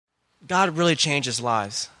God really changes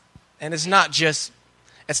lives. And it's not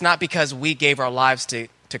because we gave our lives to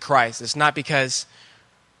Christ. It's not because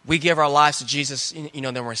we give our lives to Jesus,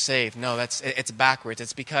 then we're saved. No, it's backwards.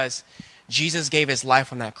 It's because Jesus gave his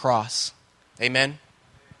life on that cross. Amen?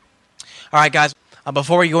 All right, guys,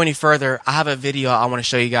 before we go any further, I have a video I want to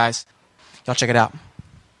show you guys. Y'all check it out.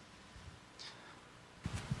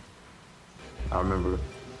 I remember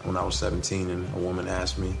when I was 17 and a woman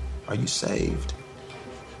asked me, "Are you saved?"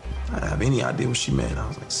 I didn't have any idea what she meant. I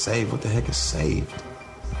was like, saved? What the heck is saved?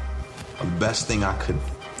 The best thing I could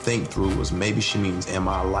think through was maybe she means, am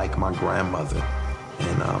I like my grandmother?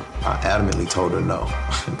 And I adamantly told her no,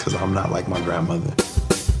 because I'm not like my grandmother.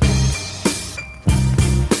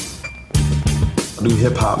 I do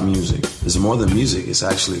hip-hop music. It's more than music, it's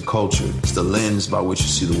actually a culture. It's the lens by which you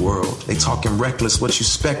see the world. They talking reckless, what you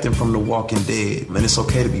expecting from the Walking Dead. Man, it's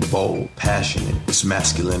okay to be bold, passionate. It's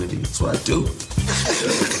masculinity. That's what I do.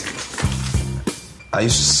 I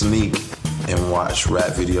used to sneak and watch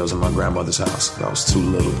rap videos in my grandmother's house. I was too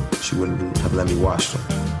little. She wouldn't have let me watch them.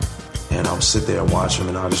 And I would sit there and watch them,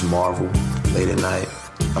 and I would just marvel. Late at night,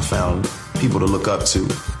 I found people to look up to.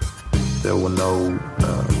 There were no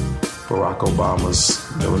Barack Obamas.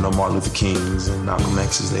 There were no Martin Luther Kings and Malcolm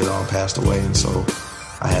X's. They'd all passed away, and so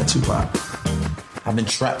I had Tupac. I've been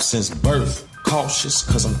trapped since birth. Cautious,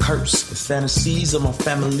 cause I'm cursed. The fantasies of my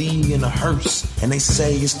family in a hearse. And they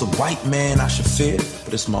say it's the white man I should fear,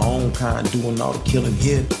 but it's my own kind doing all the killing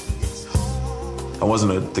here. I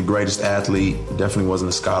wasn't the greatest athlete, definitely wasn't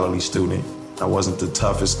a scholarly student. I wasn't the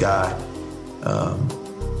toughest guy,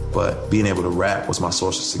 but being able to rap was my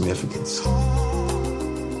source of significance.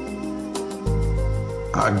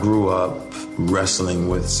 I grew up wrestling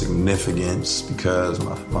with significance because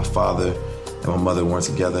my father and my mother weren't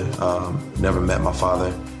together. Never met my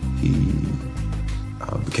father. He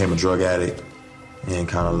became a drug addict and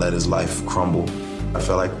kind of let his life crumble. I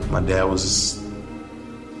felt like my dad was this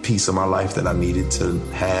piece of my life that I needed to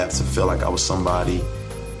have to feel like I was somebody.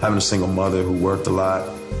 Having a single mother who worked a lot,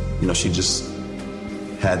 she just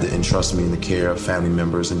had to entrust me in the care of family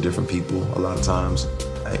members and different people a lot of times.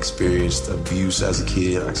 I experienced abuse as a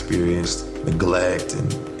kid. I experienced neglect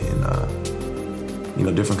and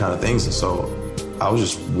different kind of things. And so I was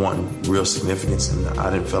just wanting real significance, and I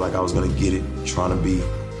didn't feel like I was going to get it trying to be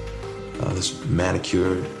this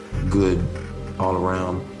manicured, good,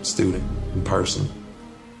 all-around student and person.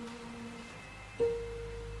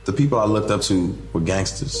 The people I looked up to were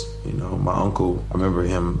gangsters. My uncle, I remember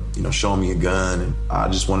him, showing me a gun, and I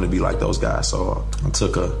just wanted to be like those guys. So I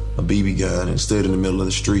took a BB gun and stood in the middle of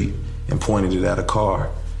the street and pointed it at a car,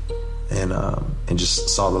 and just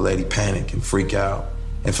saw the lady panic and freak out.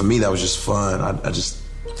 And for me, that was just fun. I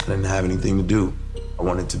didn't have anything to do. I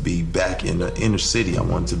wanted to be back in the inner city. I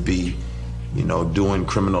wanted to be, doing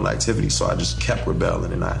criminal activity. So I just kept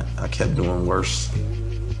rebelling, and I kept doing worse.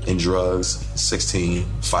 In drugs, 16,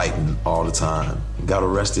 fighting all the time. Got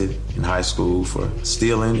arrested in high school for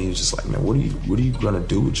stealing. He was just like, man, what are you gonna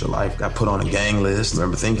do with your life? Got put on a gang list. I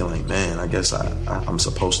remember thinking like, man, I guess I'm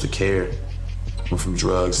supposed to care. Went from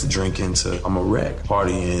drugs to drinking to I'm a wreck,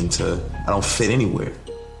 partying to I don't fit anywhere.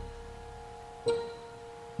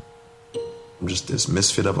 I'm just this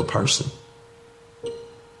misfit of a person.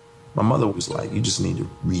 My mother was like, you just need to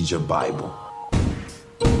read your Bible.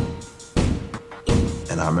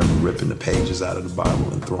 And I remember ripping the pages out of the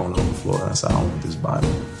Bible and throwing it on the floor. And I said, I don't want this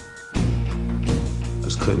Bible. I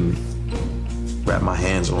just couldn't wrap my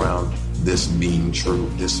hands around this being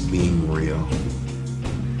true, this being real.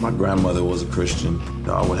 My grandmother was a Christian.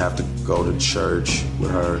 I would have to go to church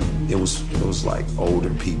with her. It was like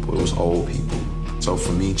older people. It was old people. So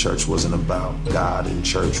for me, church wasn't about God, and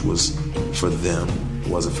church was for them. It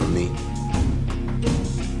wasn't for me.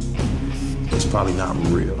 It's probably not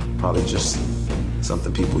real. Probably just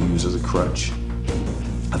something people use as a crutch.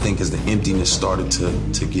 I think as the emptiness started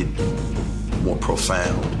to get more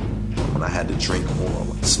profound, when I had to drink more,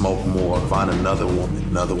 smoke more, find another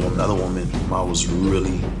woman, I was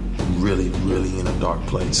really, really, really in a dark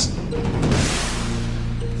place.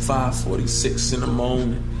 5:46 in the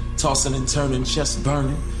morning, tossing and turning, chest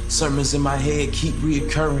burning. Sermons in my head keep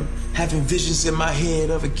reoccurring. Having visions in my head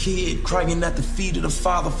of a kid crying at the feet of the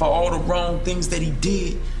Father for all the wrong things that he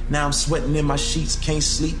did. Now I'm sweating in my sheets, can't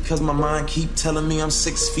sleep, cause my mind keep telling me I'm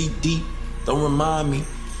 6 feet deep. Don't remind me,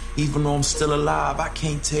 even though I'm still alive, I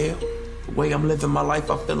can't tell. The way I'm living my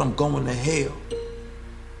life, I feel I'm going to hell.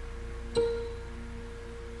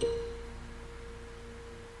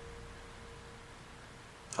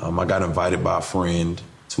 I got invited by a friend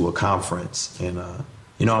to a conference, and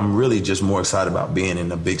I'm really just more excited about being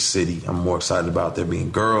in a big city. I'm more excited about there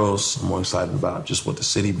being girls. I'm more excited about just what the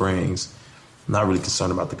city brings. I'm not really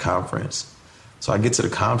concerned about the conference. So I get to the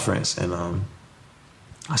conference and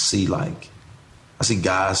I see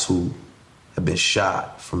guys who have been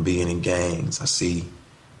shot from being in gangs. I see,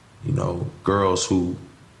 girls who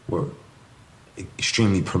were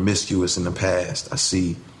extremely promiscuous in the past. I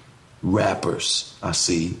see rappers. I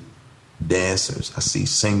see dancers. I see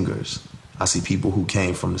singers. I see people who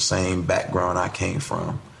came from the same background I came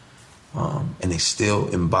from. And they still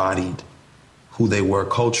embodied who they were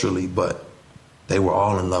culturally, but they were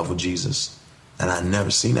all in love with Jesus. And I'd never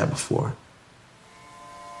seen that before.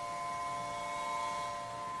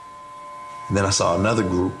 And then I saw another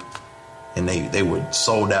group, and they were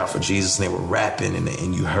sold out for Jesus, and they were rapping,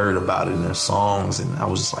 and you heard about it in their songs, and I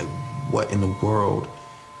was just like, what in the world?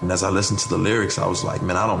 And as I listened to the lyrics, I was like,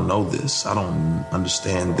 man, I don't know this. I don't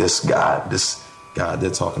understand this God they're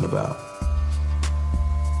talking about.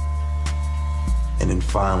 And then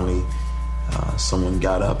finally, someone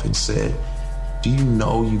got up and said, do you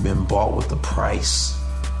know you've been bought with a price?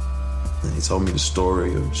 And he told me the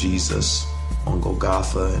story of Jesus on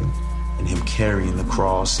Golgotha and him carrying the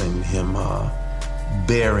cross and him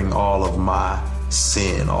bearing all of my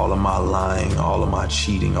sin, all of my lying, all of my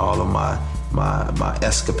cheating, all of my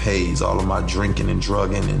escapades, all of my drinking and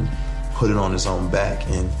drugging, and put it on his own back.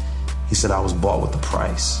 And he said, I was bought with a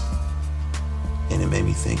price. And it made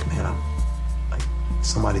me think, man, I'm like,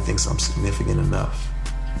 somebody thinks I'm significant enough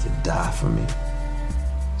to die for me.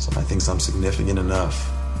 Somebody thinks I'm significant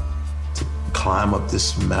enough to climb up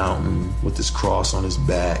this mountain with this cross on his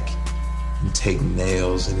back and take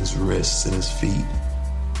nails in his wrists and his feet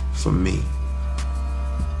for me.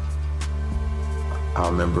 I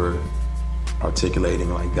remember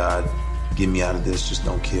articulating like, God, get me out of this, just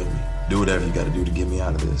don't kill me. Do whatever you gotta do to get me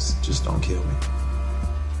out of this, just don't kill me.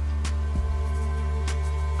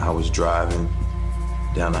 I was driving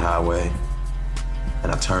down the highway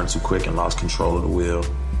and I turned too quick and lost control of the wheel.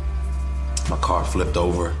 My car flipped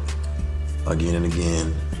over again and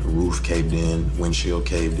again. The roof caved in, windshield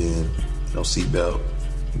caved in, no seatbelt,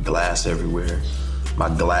 glass everywhere. My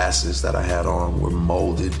glasses that I had on were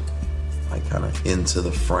molded like kind of into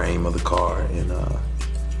the frame of the car, and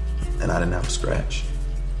I didn't have a scratch.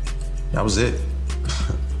 That was it.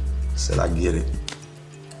 I said, I get it.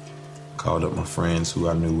 Called up my friends who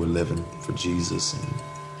I knew were living for Jesus, and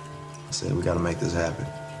I said, we gotta make this happen.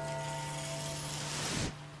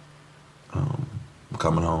 I'm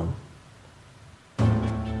coming home.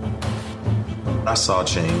 I saw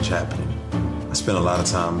change happening. I spent a lot of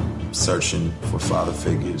time searching for father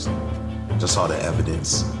figures. Just saw the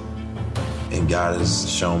evidence. And God has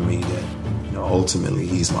shown me that, ultimately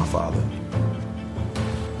He's my father.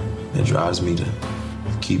 It drives me to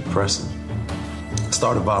keep pressing. I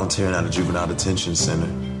started volunteering at a juvenile detention center.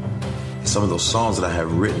 Some of those songs that I had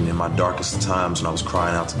written in my darkest times when I was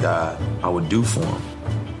crying out to God, I would do for Him.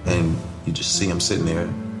 And you just see Him sitting there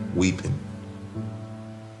weeping.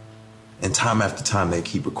 And time after time, they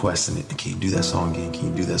keep requesting it. Can you do that song again? Can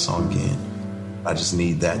you do that song again? I just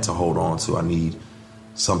need that to hold on to. I need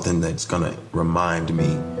something that's gonna remind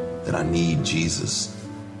me that I need Jesus.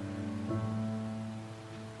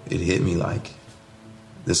 It hit me like,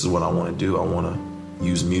 this is what I want to do. I want to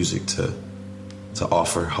use music to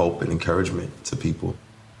offer hope and encouragement to people.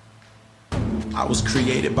 I was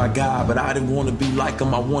created by God, but I didn't want to be like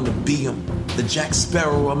Him. I want to be Him. The Jack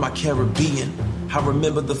Sparrow of my Caribbean. I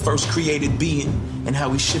remember the first created being and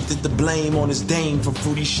how He shifted the blame on His dame for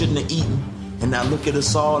fruit He shouldn't have eaten. And now look at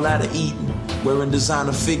us all out of Eden, wearing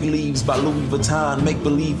designer fig leaves by Louis Vuitton,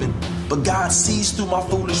 make-believing. But God sees through my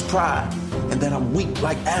foolish pride, and that I'm weak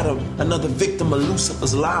like Adam, another victim of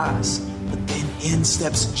Lucifer's lies. But then in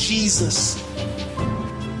steps Jesus.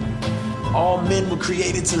 All men were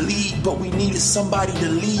created to lead, but we needed somebody to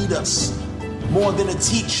lead us. More than a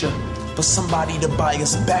teacher, but somebody to buy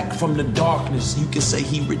us back from the darkness. You could say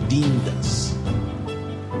He redeemed us.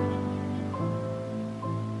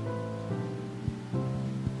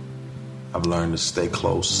 I've learned to stay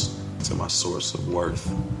close to my source of worth.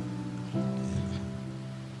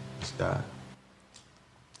 It's God.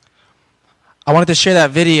 I wanted to share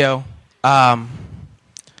that video.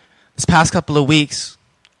 This past couple of weeks,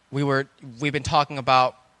 we've been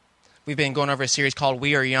going over a series called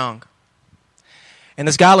We Are Young. And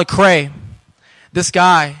this guy, Lecrae,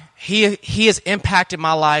 he has impacted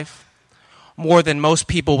my life more than most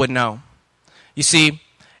people would know. You see,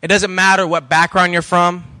 it doesn't matter what background you're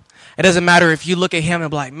from. It doesn't matter if you look at him and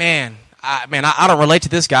be like, I don't relate to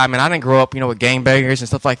this guy. Man, I didn't grow up, with gangbangers and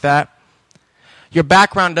stuff like that. Your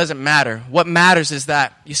background doesn't matter. What matters is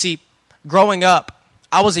that, you see, growing up,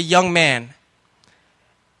 I was a young man.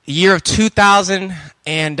 The year of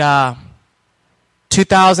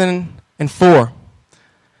 2004.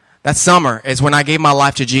 That summer is when I gave my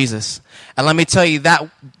life to Jesus. And let me tell you,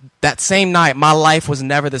 that same night, my life was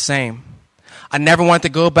never the same. I never wanted to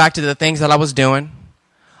go back to the things that I was doing.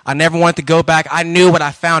 I never wanted to go back. I knew what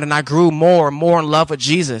I found, and I grew more and more in love with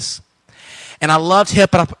Jesus. And I loved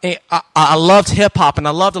hip hop. I loved hip hop, and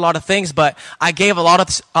I loved a lot of things, but I gave a lot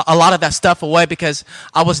of that stuff away because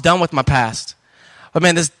I was done with my past. But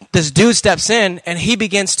man, this dude steps in, and he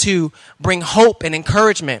begins to bring hope and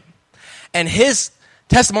encouragement. And his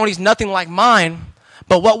testimony is nothing like mine,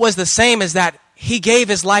 but what was the same is that he gave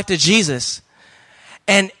his life to Jesus.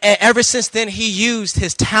 And ever since then, he used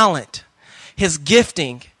his talent, his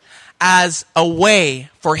gifting, as a way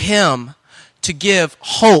for him to give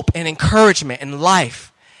hope and encouragement and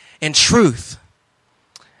life and truth.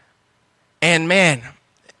 And man,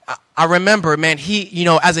 I remember, man, he,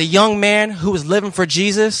 as a young man who was living for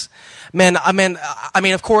Jesus, man, I mean,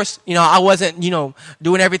 of course, I wasn't,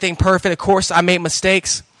 doing everything perfect. Of course, I made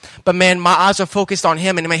mistakes. But man, my eyes are focused on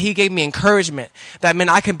him. And man, he gave me encouragement that, man,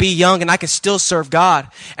 I can be young and I can still serve God.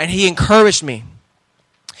 And he encouraged me.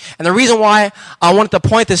 And the reason why I wanted to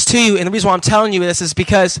point this to you, and the reason why I'm telling you this is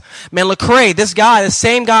because, man, Lecrae, this guy, the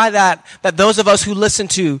same guy that those of us who listen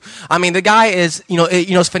to, I mean, the guy is,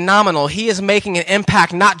 is phenomenal. He is making an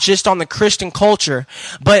impact not just on the Christian culture,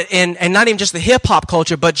 but and not even just the hip hop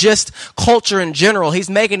culture, but just culture in general. He's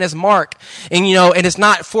making his mark, and and it's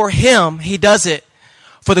not for him. He does it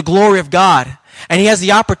for the glory of God. And he has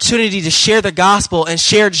the opportunity to share the gospel and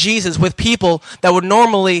share Jesus with people that would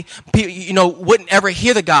normally, wouldn't ever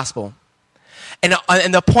hear the gospel. And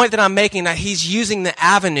the point that I'm making, that he's using the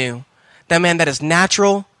avenue, that is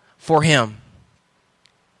natural for him.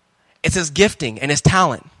 It's his gifting and his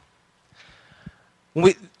talent.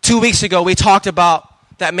 2 weeks ago, we talked about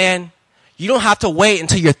that, man, you don't have to wait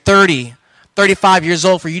until you're 30, 35 years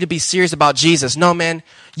old for you to be serious about Jesus. No, man,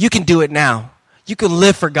 you can do it now. You can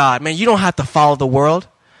live for God, man. You don't have to follow the world.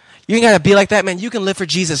 You ain't got to be like that, man. You can live for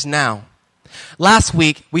Jesus now. Last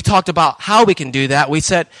week, we talked about how we can do that. We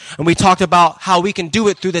talked about how we can do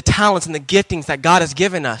it through the talents and the giftings that God has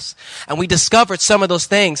given us. And we discovered some of those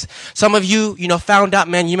things. Some of you, found out,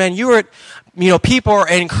 you were, people are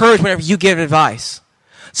encouraged whenever you give advice.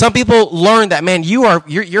 Some people learned that, man,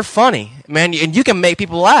 you're funny, man, and you can make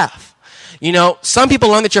people laugh. Some people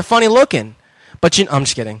learn that you're funny looking. But I'm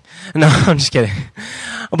just kidding. No, I'm just kidding.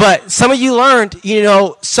 But some of you learned,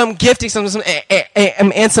 some gifting,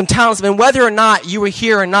 and some talents. And whether or not you were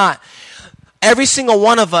here or not, every single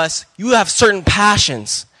one of us, you have certain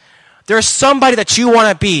passions. There's somebody that you want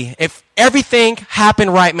to be. If everything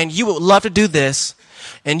happened right, man, you would love to do this,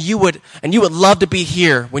 and you would love to be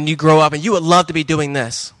here when you grow up, and you would love to be doing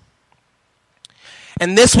this.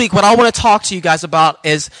 And this week, what I want to talk to you guys about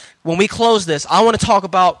is, when we close this, I want to talk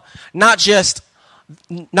about not just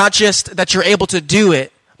that you're able to do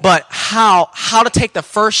it, but how to take the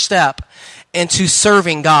first step into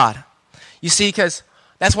serving God. You see, because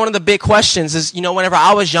that's one of the big questions is, whenever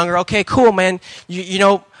I was younger, okay, cool, man,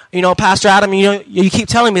 Pastor Adam, you keep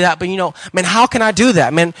telling me that, but man, how can I do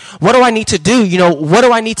that? Man, what do I need to do? What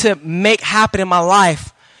do I need to make happen in my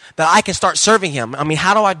life that I can start serving him? I mean,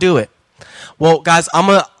 how do I do it? Well, guys,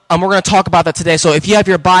 we're going to talk about that today. So if you have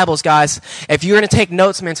your Bibles, guys, if you're going to take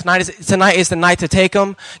notes, man, tonight is the night to take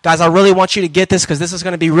them. Guys, I really want you to get this because this is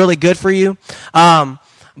going to be really good for you. Whether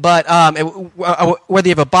you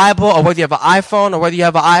have a Bible or whether you have an iPhone or whether you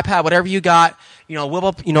have an iPad, whatever you got,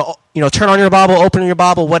 turn on your Bible, open your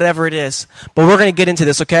Bible, whatever it is. But we're going to get into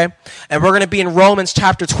this, okay? And we're going to be in Romans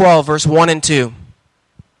chapter 12, verse 1 and 2.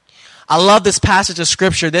 I love this passage of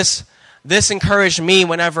Scripture. This encouraged me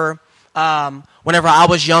whenever I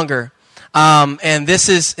was younger, and this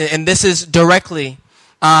is directly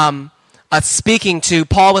speaking to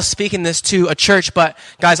Paul was speaking this to a church. But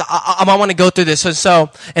guys, I want to go through this. So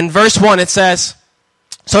in verse 1 it says,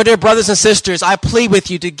 "So dear brothers and sisters, I plead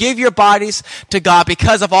with you to give your bodies to God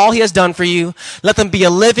because of all he has done for you. Let them be a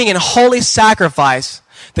living and holy sacrifice,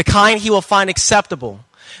 the kind he will find acceptable.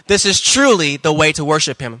 This is truly the way to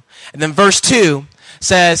worship him." And then verse 2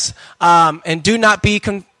 says, "And do not be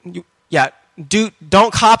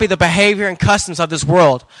don't copy the behavior and customs of this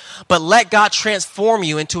world, but let God transform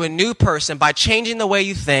you into a new person by changing the way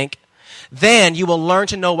you think. Then you will learn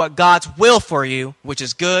to know what God's will for you, which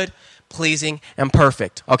is good, pleasing, and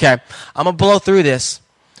perfect." Okay, I'm going to blow through this,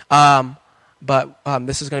 but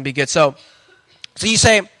this is going to be good. So you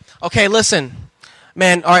say, okay, listen,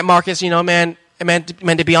 man, all right, Marcus, man,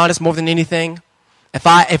 to be honest, more than anything, if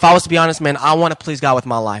I was to be honest, man, I want to please God with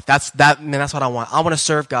my life. That's what I want. I want to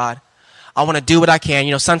serve God. I want to do what I can.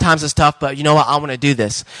 You know, sometimes it's tough, but you know what? I want to do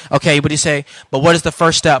this. Okay, but you say, but what is the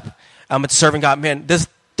first step? It's serving God. Man,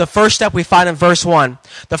 the first step we find in verse 1.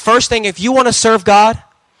 The first thing, if you want to serve God,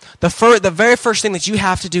 the very first thing that you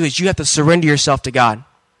have to do is you have to surrender yourself to God.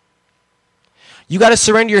 You got to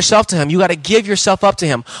surrender yourself to him. You got to give yourself up to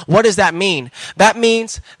him. What does that mean? That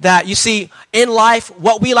means that, you see, in life,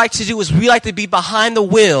 what we like to do is we like to be behind the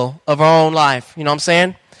wheel of our own life. You know what I'm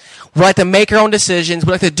saying? We like to make our own decisions.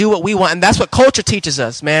 We like to do what we want. And that's what culture teaches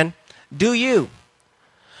us, man. Do you.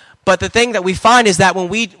 But the thing that we find is that when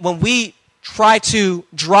we try to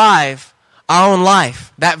drive our own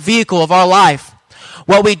life, that vehicle of our life,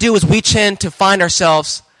 what we do is we tend to find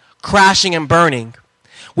ourselves crashing and burning.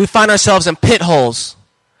 We find ourselves in pit holes.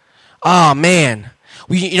 Oh, man.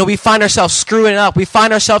 We find ourselves screwing up. We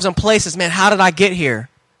find ourselves in places, man, how did I get here?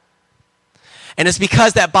 And it's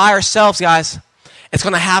because that by ourselves, guys, it's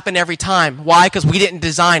going to happen every time. Why? Because we didn't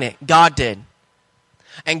design it. God did.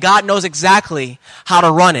 And God knows exactly how to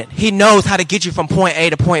run it. He knows how to get you from point A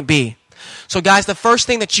to point B. So, guys, the first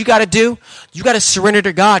thing that you got to do, you got to surrender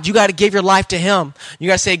to God. You got to give your life to him. You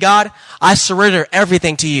got to say, God, I surrender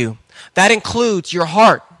everything to you. That includes your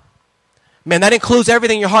heart. Man, that includes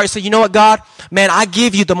everything in your heart. You say, you know what, God? Man, I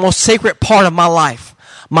give you the most sacred part of my life,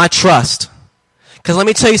 my trust. Because let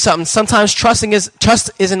me tell you something. Sometimes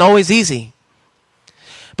trust isn't always easy.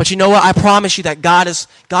 But you know what? I promise you that God,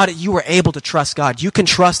 you are able to trust God. You can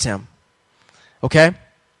trust him. Okay?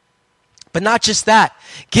 But not just that.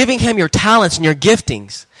 Giving him your talents and your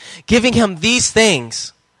giftings. Giving him these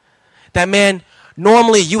things that, man,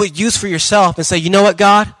 normally you would use for yourself and say, you know what,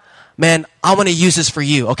 God? Man, I want to use this for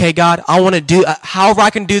you. Okay, God? I want to do, however I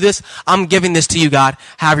can do this, I'm giving this to you, God.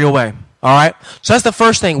 Have your way. All right? So that's the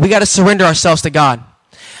first thing. We got to surrender ourselves to God.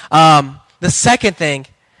 The second thing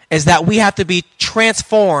is that we have to be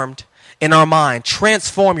transformed in our mind.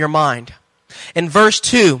 Transform your mind. In verse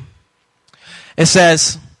 2, it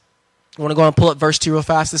says, I want to go and pull up verse 2 real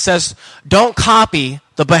fast. It says, don't copy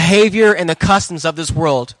the behavior and the customs of this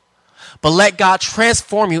world, but let God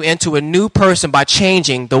transform you into a new person by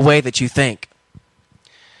changing the way that you think.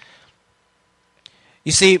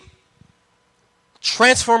 You see,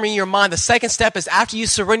 transforming your mind, the second step is after you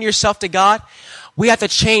surrender yourself to God, we have to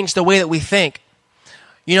change the way that we think.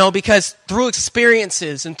 You know, because through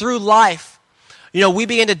experiences and through life, you know, we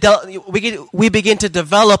begin to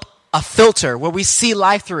develop a filter where we see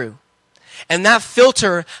life through. And that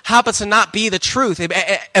filter happens to not be the truth. It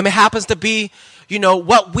happens to be, you know,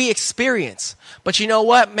 what we experience. But you know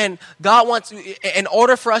what, man, God wants, in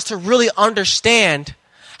order for us to really understand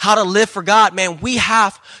how to live for God, man, we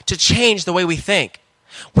have to change the way we think.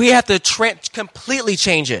 We have to completely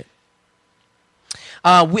change it.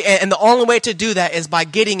 And the only way to do that is by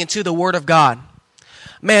getting into the Word of God.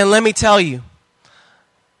 Man, let me tell you,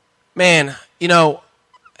 man, you know,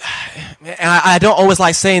 and I don't always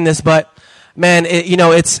like saying this, but man,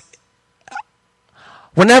 it's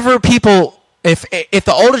whenever people, if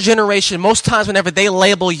the older generation, most times whenever they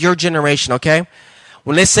label your generation, okay,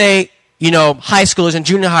 when they say, you know, high schoolers and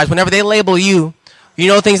junior highs, whenever they label you, you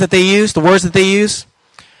know things that they use, the words that they use?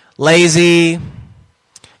 Lazy,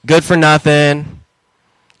 good for nothing,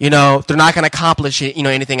 you know, they're not going to accomplish, you know,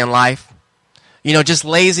 anything in life. You know, just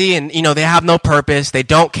lazy and, you know, they have no purpose, they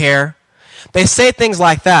don't care. They say things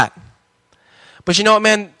like that. But you know what,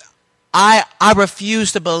 man? I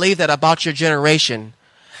refuse to believe that about your generation.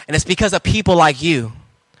 And it's because of people like you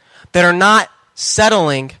that are not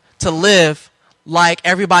settling to live like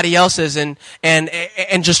everybody else is and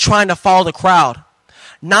just trying to follow the crowd.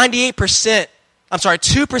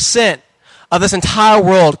 2% of this entire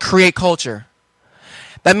world create culture.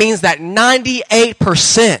 That means that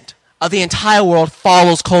 98% of the entire world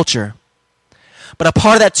follows culture. But a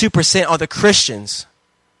part of that 2% are the Christians.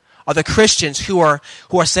 Are the Christians who are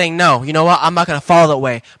saying, no, you know what? I'm not going to follow that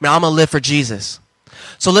way. Man, I'm going to live for Jesus.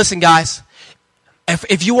 So listen, guys.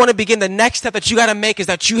 If you want to begin, the next step that you got to make is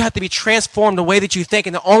that you have to be transformed the way that you think.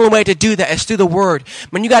 And the only way to do that is through the Word.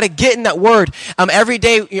 Man, you got to get in that Word.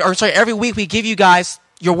 Every week we give you guys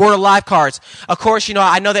your Word Alive cards. Of course, you know,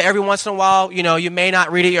 I know that every once in a while, you know, you may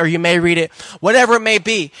not read it or you may read it. Whatever it may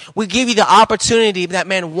be, we give you the opportunity that,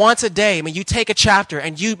 man, once a day, I mean, you take a chapter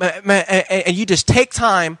and you just take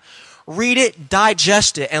time, read it,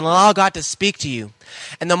 digest it, and allow God to speak to you.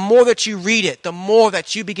 And the more that you read it, the more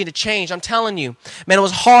that you begin to change. I'm telling you, man, it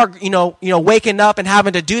was hard, you know, waking up and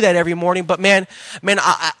having to do that every morning. But man,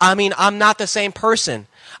 I mean, I'm not the same person.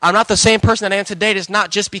 I'm not the same person that I am today. It's not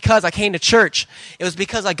just because I came to church. It was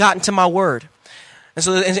because I got into my Word.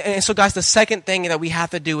 And so, guys, the second thing that we have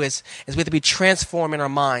to do is we have to be transformed in our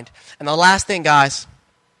mind. And the last thing, guys,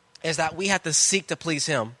 is that we have to seek to please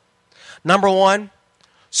Him. Number 1,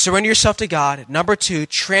 surrender yourself to God. Number 2,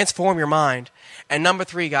 transform your mind. And number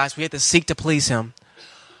 3, guys, we have to seek to please him.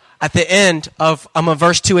 At the end of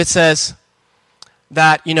verse 2, it says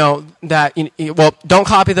that, don't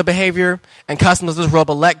copy the behavior and customs of this world,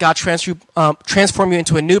 but let God transform you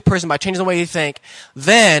into a new person by changing the way you think.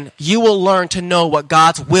 Then you will learn to know what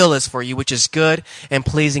God's will is for you, which is good and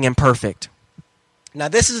pleasing and perfect. Now,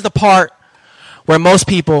 this is the part where most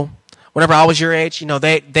people, whenever I was your age,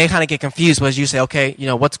 they kind of get confused because you say, okay,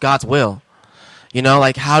 what's God's will?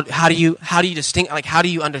 Like how do you like how do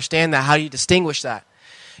you understand that? How do you distinguish that?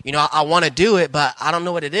 I want to do it, but I don't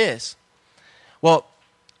know what it is. Well,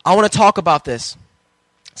 I want to talk about this.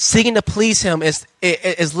 Seeking to please him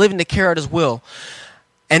is living to carry out his will.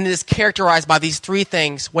 And it is characterized by these 3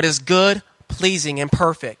 things: what is good, pleasing, and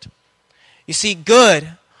perfect. You see,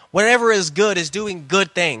 good, whatever is good, is doing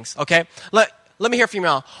good things, okay? Let me hear from you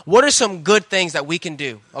now. What are some good things that we can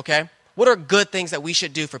do, okay? What are good things that we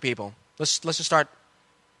should do for people? Let's just start.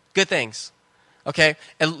 Good things, okay?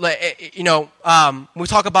 And, we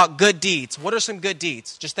talk about good deeds. What are some good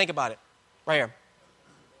deeds? Just think about it. Right here.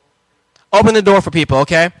 Open the door for people,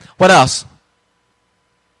 okay? What else?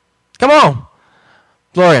 Come on.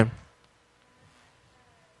 Florian.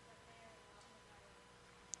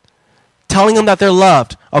 Telling them that they're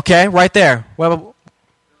loved, okay? Right there.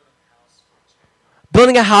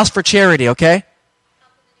 Building a house for charity, okay?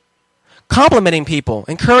 Complimenting people,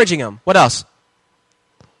 encouraging them. What else?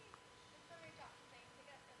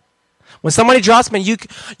 When somebody drops me, you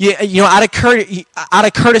out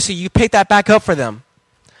of courtesy, you pick that back up for them.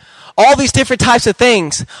 All these different types of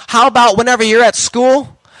things. How about whenever you're at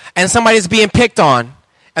school and somebody's being picked on,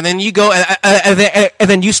 and then you go and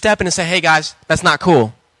then you step in and say, "Hey guys, that's not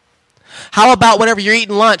cool." How about whenever you're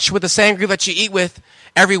eating lunch with the same group that you eat with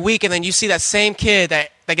every week, and then you see that same kid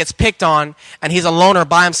that gets picked on, and he's a loner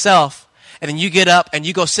by himself, and then you get up and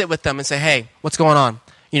you go sit with them and say, "Hey, what's going on?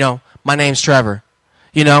 My name's Trevor."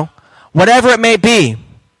 Whatever it may be.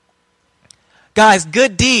 Guys,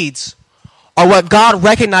 good deeds are what God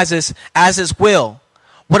recognizes as his will.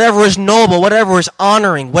 Whatever is noble, whatever is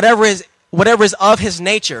honoring, whatever is of his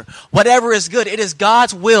nature, whatever is good, it is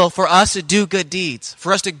God's will for us to do good deeds,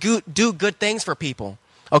 for us to do good things for people.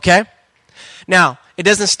 Okay? Now, it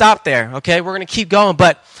doesn't stop there, okay? We're going to keep going,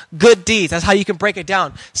 but good deeds, that's how you can break it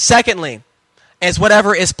down. Secondly, is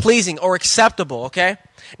whatever is pleasing or acceptable, okay?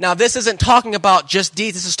 Now, this isn't talking about just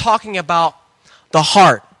deeds. This is talking about the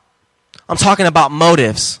heart. I'm talking about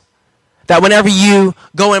motives. That whenever you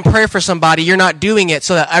go and pray for somebody, you're not doing it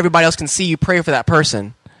so that everybody else can see you pray for that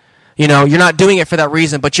person. You're not doing it for that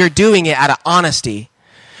reason, but you're doing it out of honesty.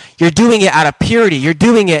 You're doing it out of purity. You're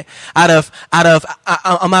doing it out of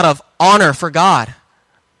honor for God.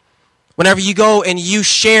 Whenever you go and you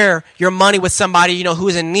share your money with somebody, who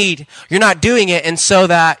is in need, you're not doing it and so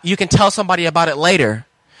that you can tell somebody about it later.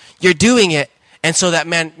 You're doing it and so that,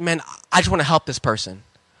 man, I just want to help this person.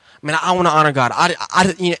 Man, I want to honor God.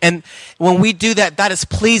 And when we do that, that is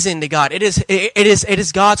pleasing to God. It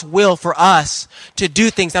is God's will for us to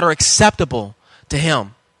do things that are acceptable to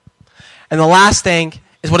him. And the last thing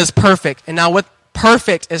is what is perfect. And now what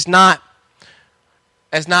perfect is not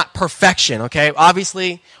perfection, okay?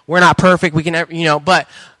 Obviously, we're not perfect. We can, but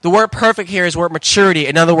the word perfect here is word maturity.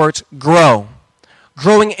 In other words, grow.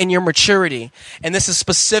 Growing in your maturity. And this is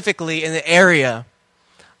specifically in the area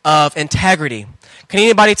of integrity. Can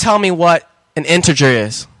anybody tell me what an integer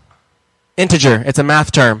is? Integer. It's a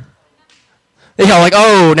math term. You're like,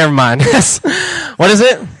 oh, never mind. What is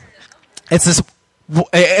it? It's a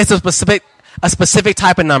specific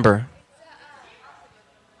type of number.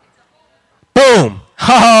 Boom.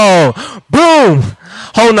 Oh, boom.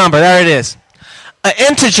 Whole number. There it is. An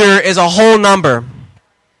integer is a whole number.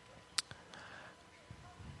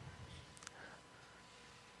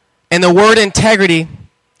 And the word integrity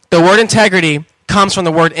comes from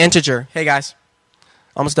the word integer. Hey, guys.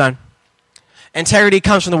 Almost done. Integrity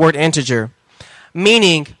comes from the word integer.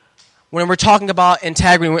 Meaning, when we're talking about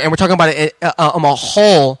integrity and we're talking about a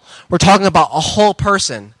whole, we're talking about a whole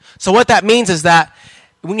person. So what that means is that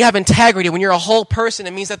when you have integrity, when you're a whole person,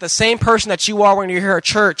 it means that the same person that you are when you're here at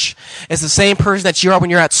church is the same person that you are when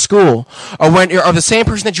you're at school. Or the same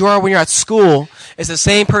person that you are when you're at school is the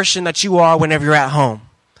same person that you are whenever you're at home.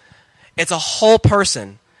 It's a whole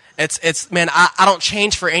person. Man, I don't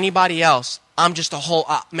change for anybody else. I'm just a whole,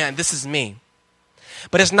 man, this is me.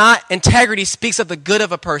 But it's not, integrity speaks of the good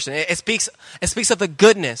of a person. It speaks of the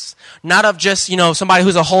goodness, not of just, somebody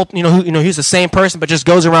who's a whole, who's the same person, but just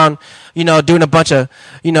goes around, doing a bunch of,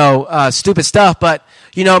 stupid stuff. But,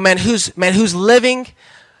 who's living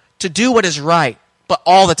to do what is right, but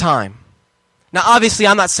all the time. Now, obviously,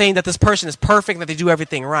 I'm not saying that this person is perfect, that they do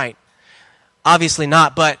everything right. Obviously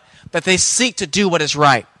not, but that they seek to do what is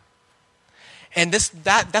right. And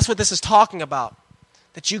that's what this is talking about.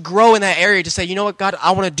 That you grow in that area to say, you know what, God,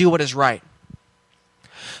 I want to do what is right.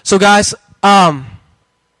 So, guys,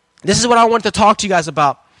 this is what I wanted to talk to you guys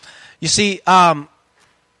about. You see,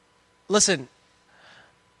 listen,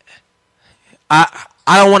 I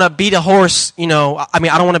don't want to beat a horse, I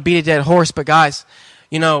don't want to beat a dead horse, but guys,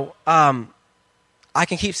 I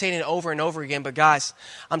can keep saying it over and over again, but guys,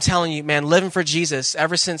 I'm telling you, man, living for Jesus,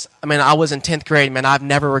 ever since, I was in 10th grade, man, I've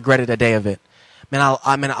never regretted a day of it. Man,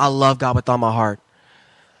 I love God with all my heart.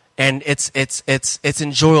 And it's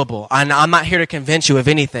enjoyable. And I'm not here to convince you of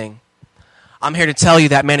anything. I'm here to tell you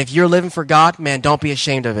that, man, if you're living for God, man, don't be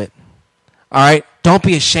ashamed of it. All right? Don't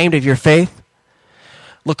be ashamed of your faith.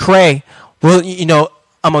 Lecrae, well,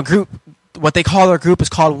 I'm a group, what they call their group is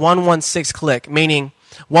called 116 Click, meaning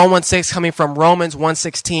 116 coming from Romans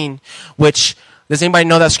 1:16, which, does anybody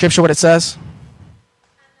know that scripture, what it says?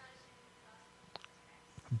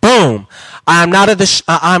 Boom. I'm not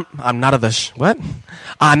ashamed.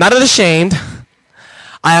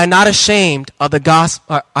 I am not ashamed of the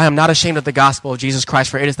gospel. I am not ashamed of the gospel of Jesus Christ,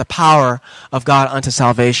 for it is the power of God unto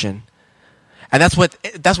salvation. And that's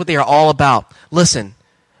what they are all about. Listen,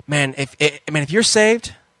 man, if you're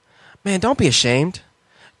saved, man, don't be ashamed.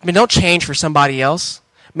 Don't change for somebody else.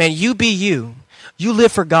 Man, you be you. You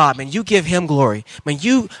live for God, man. You give him glory. Man,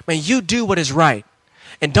 you do what is right.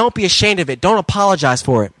 And don't be ashamed of it. Don't apologize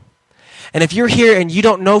for it. And if you're here and you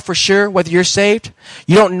don't know for sure whether you're saved,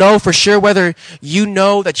 you don't know for sure whether you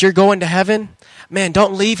know that you're going to heaven, man,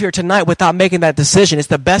 don't leave here tonight without making that decision. It's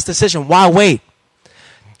the best decision. Why wait?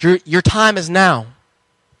 Your time is now.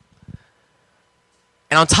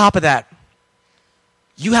 And on top of that,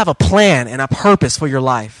 you have a plan and a purpose for your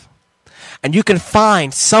life. And you can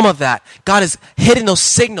find some of that. God has hidden those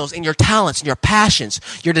signals in your talents, in your passions,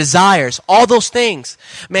 your desires, all those things.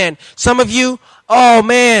 Man, some of you, oh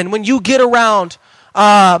man, when you get around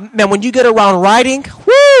writing,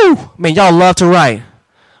 whoo, man, y'all love to write.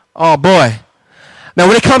 Oh boy. Now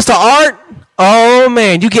when it comes to art, oh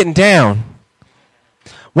man, you getting down.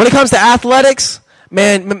 When it comes to athletics,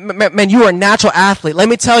 man, you are a natural athlete. Let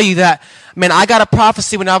me tell you that, man, I got a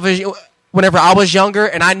prophecy whenever I was younger,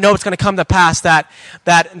 and I know it's going to come to pass that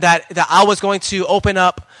I was going to open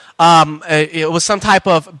up, it was some type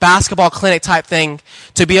of basketball clinic type thing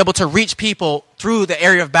to be able to reach people through the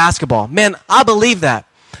area of basketball. Man, I believe that.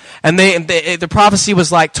 And the prophecy was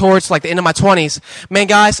like towards like the end of my 20s. Man,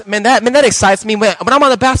 guys, that excites me. When I'm on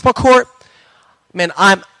the basketball court, man,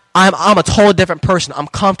 I'm a totally different person. I'm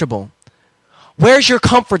comfortable. Where's your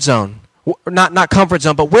comfort zone? Not comfort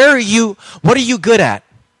zone, but what are you good at?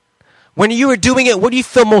 When you are doing it, what do you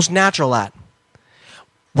feel most natural at?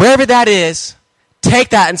 Wherever that is, take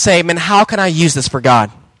that and say, man, how can I use this for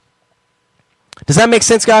God? Does that make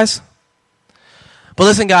sense, guys? But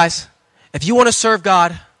listen, guys, if you want to serve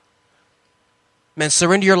God, man,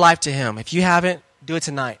 surrender your life to him. If you haven't, do it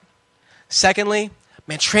tonight. Secondly,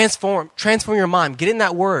 man, transform your mind. Get in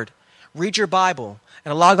that word. Read your Bible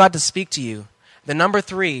and allow God to speak to you. Then number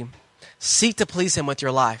 3, seek to please him with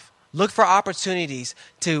your life. Look for opportunities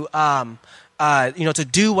to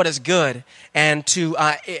do what is good and to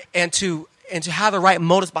have the right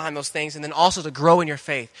motives behind those things, and then also to grow in your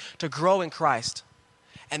faith, to grow in Christ.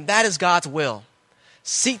 And that is God's will.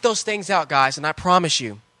 Seek those things out, guys, and I promise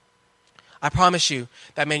you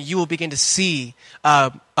that, man, you will begin to see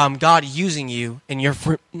God using you in your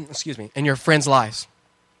friends' lives.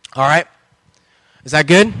 All right? Is that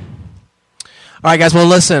good? All right, guys, well,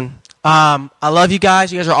 listen. I love you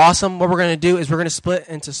guys. You guys are awesome. What we're going to do is we're going to split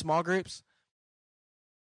into small groups.